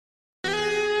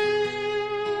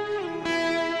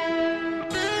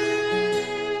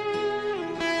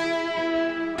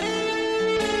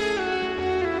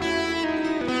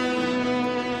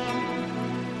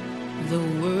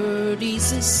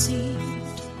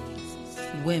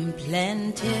when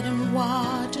planted and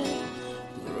watered,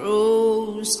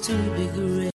 grows to be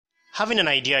great. Having an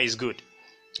idea is good,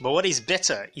 but what is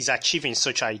better is achieving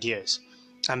such ideas.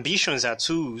 Ambitions are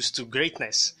tools to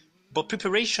greatness, but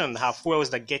preparation are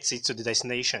fuels that gets it to the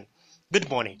destination. Good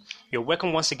morning. You're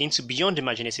welcome once again to Beyond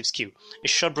Imaginative Skill, a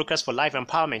short broadcast for life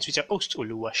empowerment with your host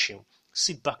Oluwaseun.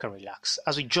 Sit back and relax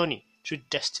as we journey through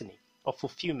destiny of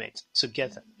fulfillment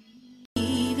together.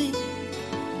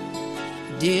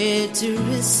 Dare to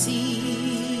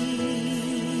receive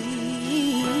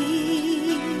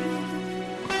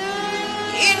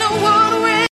in a world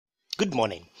where... Good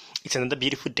morning. It's another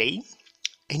beautiful day.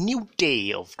 A new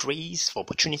day of grace for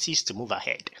opportunities to move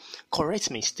ahead. Correct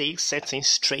mistakes, set things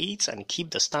straight, and keep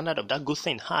the standard of that good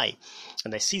thing high.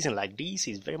 And a season like this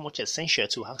is very much essential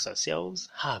to ask ourselves,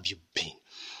 how have you been?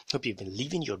 Hope you've been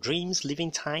living your dreams,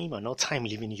 living time, or not time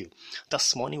living you.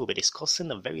 This morning we'll be discussing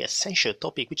a very essential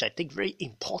topic which I think very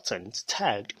important,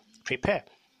 tagged prepare.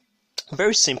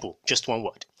 Very simple, just one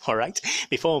word. Alright,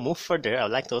 before we move further,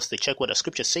 I'd like us to check what the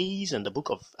scripture says in the book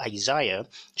of Isaiah,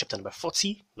 chapter number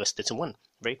 40, verse 31.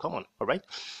 Very common, alright?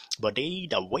 But they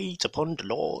that wait upon the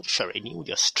Lord shall renew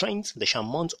their strength. They shall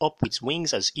mount up with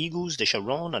wings as eagles. They shall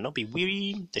run and not be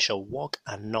weary. They shall walk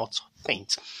and not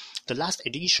faint. The last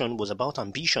edition was about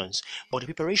ambitions, but the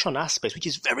preparation aspect, which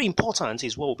is very important,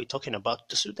 is what we'll be talking about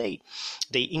today.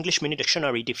 The English Mini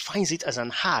Dictionary defines it as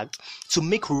an act to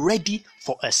make ready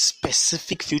for a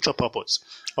specific future purpose.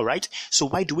 Alright, so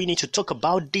why do we need to talk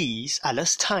about this at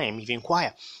this time, if you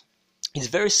inquire? It's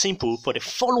very simple for the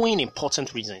following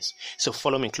important reasons. So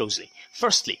follow me closely.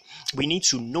 Firstly, we need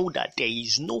to know that there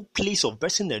is no place of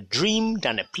birthing a dream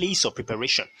than a place of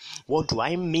preparation. What do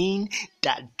I mean?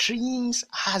 That dreams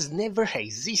has never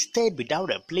existed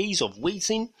without a place of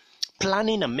waiting,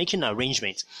 planning and making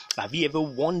arrangements. Have you ever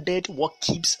wondered what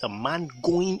keeps a man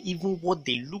going, even what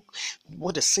they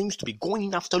seems to be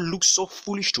going after looks so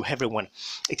foolish to everyone?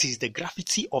 It is the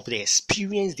gravity of the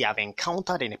experience they have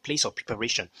encountered in a place of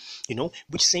preparation.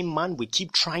 Which same man will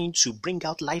keep trying to bring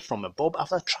out life from above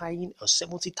after trying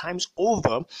 70 times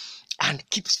over and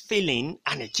keeps failing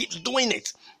and he keeps doing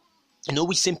it.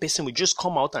 Which same person will just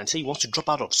come out and say he wants to drop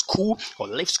out of school or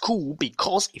leave school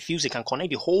because he feels he can connect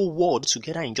the whole world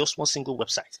together in just one single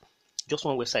website. Just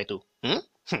one website though.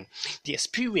 The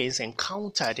experience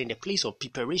encountered in the place of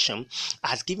preparation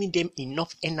has given them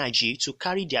enough energy to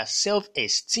carry their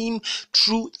self-esteem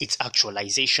through its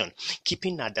actualization,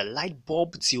 keeping at the light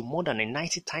bulb till more than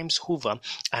 90 times over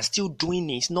and still doing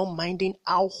it, not minding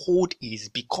how old it is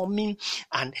becoming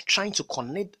and trying to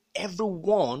connect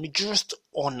everyone just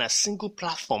on a single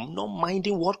platform, not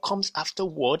minding what comes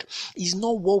afterward, is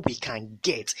not what we can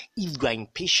get if we are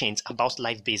impatient about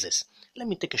life basis. Let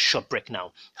me take a short break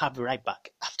now. I'll be right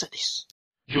back after this.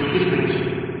 You're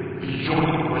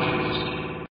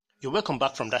welcome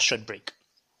back from that short break.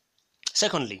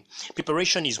 Secondly,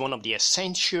 preparation is one of the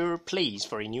essential plays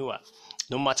for renewal.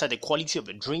 No matter the quality of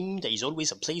a dream, there is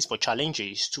always a place for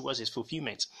challenges towards its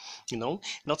fulfillment.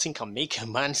 Nothing can make a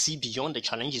man see beyond the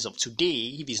challenges of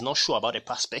today if he's not sure about the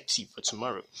perspective for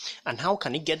tomorrow. And how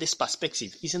can he get this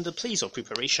perspective? Is in the place of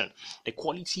preparation. The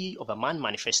quality of a man's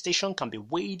manifestation can be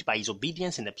weighed by his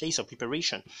obedience in the place of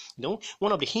preparation.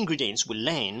 One of the ingredients we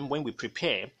learn when we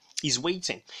prepare is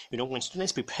waiting. When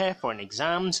students prepare for an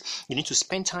exams, they need to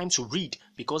spend time to read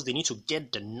because they need to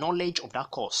get the knowledge of that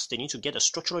course. They need to get a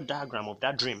structural diagram of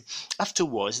that dream.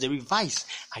 Afterwards, they revise.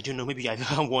 I don't know, maybe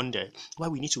I've ever wondered why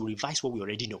we need to revise what we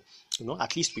already know.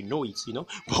 At least we know it,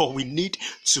 but we need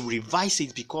to revise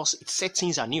it because it sets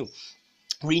things anew.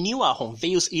 Renewal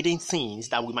unveils hidden things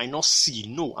that we might not see,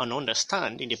 know, and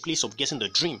understand in the place of getting the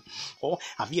dream. Or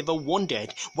have you ever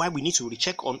wondered why we need to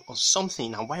recheck on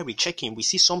something, and while rechecking, we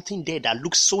see something there that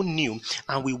looks so new,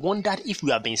 and we wondered if we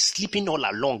have been sleeping all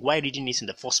along while reading it in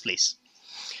the first place?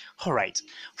 Alright,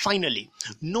 finally,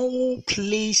 no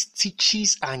place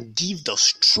teaches and gives the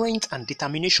strength and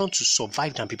determination to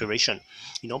survive than preparation.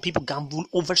 People gamble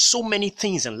over so many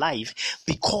things in life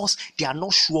because they are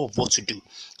not sure of what to do.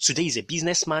 Today is a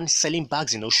businessman selling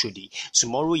bags in Oshodi.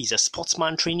 Tomorrow is a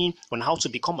sportsman training on how to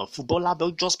become a footballer,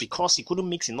 but just because he couldn't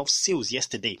make enough sales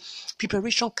yesterday.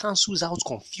 Preparation cancels out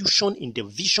confusion in the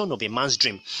vision of a man's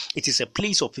dream. It is a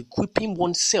place of equipping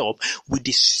oneself with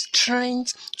the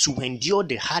strength to endure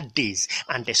the hard days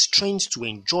and the strength to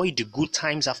enjoy the good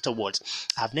times afterwards.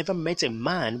 I've never met a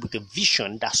man with a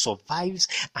vision that survives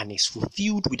and is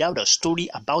fulfilled without a story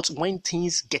about when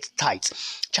things get tight.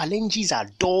 Challenges are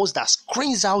doors that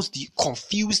screens out the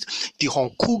confused, the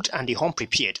uncooked, and the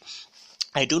unprepared.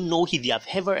 I don't know if you have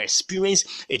ever experienced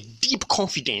a deep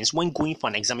confidence when going for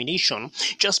an examination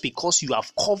just because you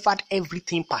have covered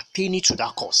everything pertaining to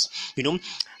that course.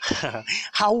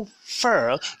 How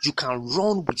far you can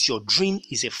run with your dream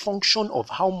is a function of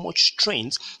how much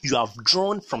strength you have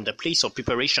drawn from the place of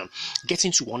preparation.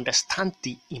 Getting to understand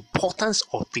the importance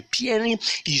of preparing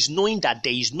is knowing that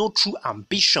there is no true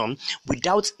ambition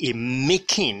without a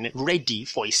making ready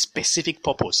for a specific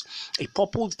purpose. A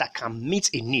purpose that can meet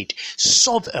a need,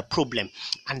 solve a problem,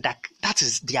 and that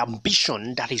is the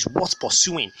ambition that is worth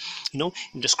pursuing. In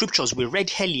the scriptures we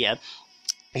read earlier,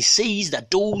 it says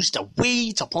that those that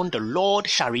wait upon the Lord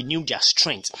shall renew their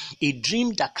strength. A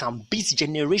dream that can beat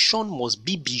generation must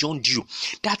be beyond you.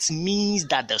 That means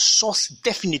that the source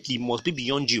definitely must be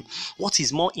beyond you. What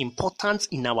is more important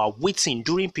in our waiting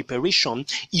during preparation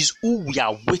is who we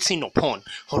are waiting upon.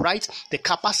 Alright? The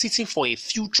capacity for a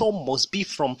future must be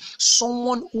from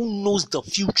someone who knows the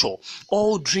future.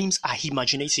 All dreams are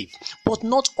imaginative, but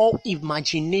not all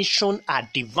imagination are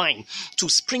divine. To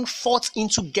spring forth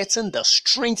into getting the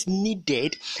strength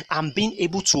needed and being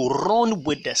able to run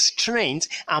with the strength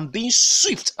and being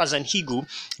swift as an eagle,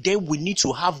 then we need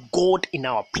to have God in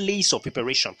our place of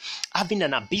preparation. Having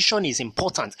an ambition is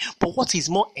important, but what is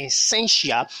more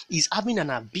essential is having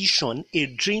an ambition, a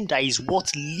dream that is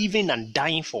worth living and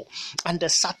dying for. And the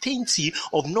certainty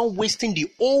of not wasting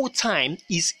the whole time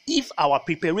is if our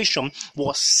preparation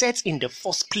was set in the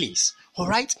first place.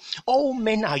 Alright, all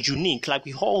men are unique, like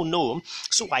we all know.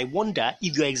 So I wonder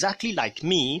if you're exactly like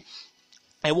me.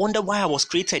 I wonder why I was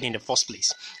created in the first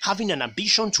place. Having an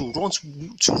ambition to run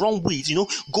with,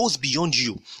 goes beyond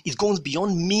you. It goes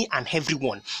beyond me and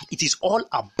everyone. It is all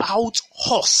about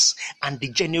us and the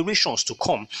generations to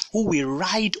come who will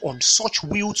ride on such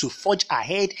wheel to forge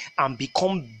ahead and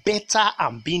become better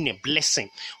and being a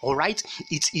blessing. All right?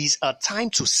 It is a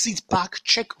time to sit back,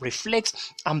 check, reflect,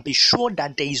 and be sure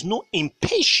that there is no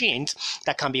impatience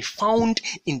that can be found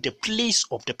in the place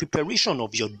of the preparation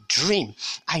of your dream.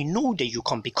 I know that you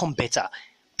can become better.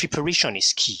 Preparation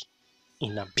is key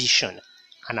in ambition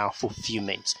and our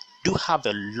fulfillment. Do have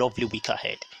a lovely week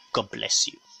ahead. God bless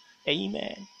you.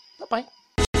 Amen. Bye-bye.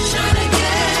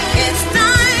 It's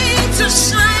time to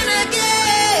shine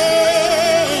again.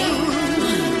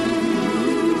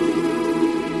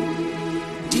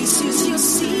 This is your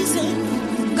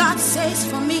season. God says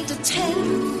for me to tell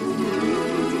you,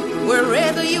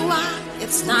 wherever you are,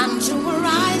 it's time to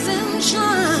arise and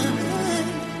shine.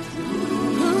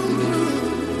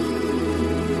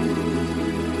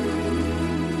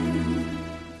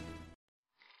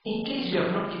 In case you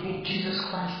have not given Jesus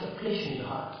Christ a place in your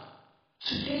heart,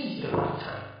 today is the right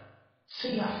time.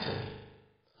 Say after me,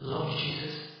 Lord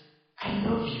Jesus, I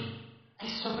love you. I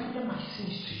surrender my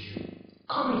sins to you.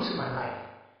 Come into my life,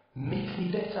 make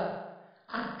me better,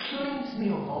 and cleanse me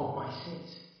of all my sins.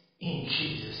 In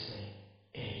Jesus' name.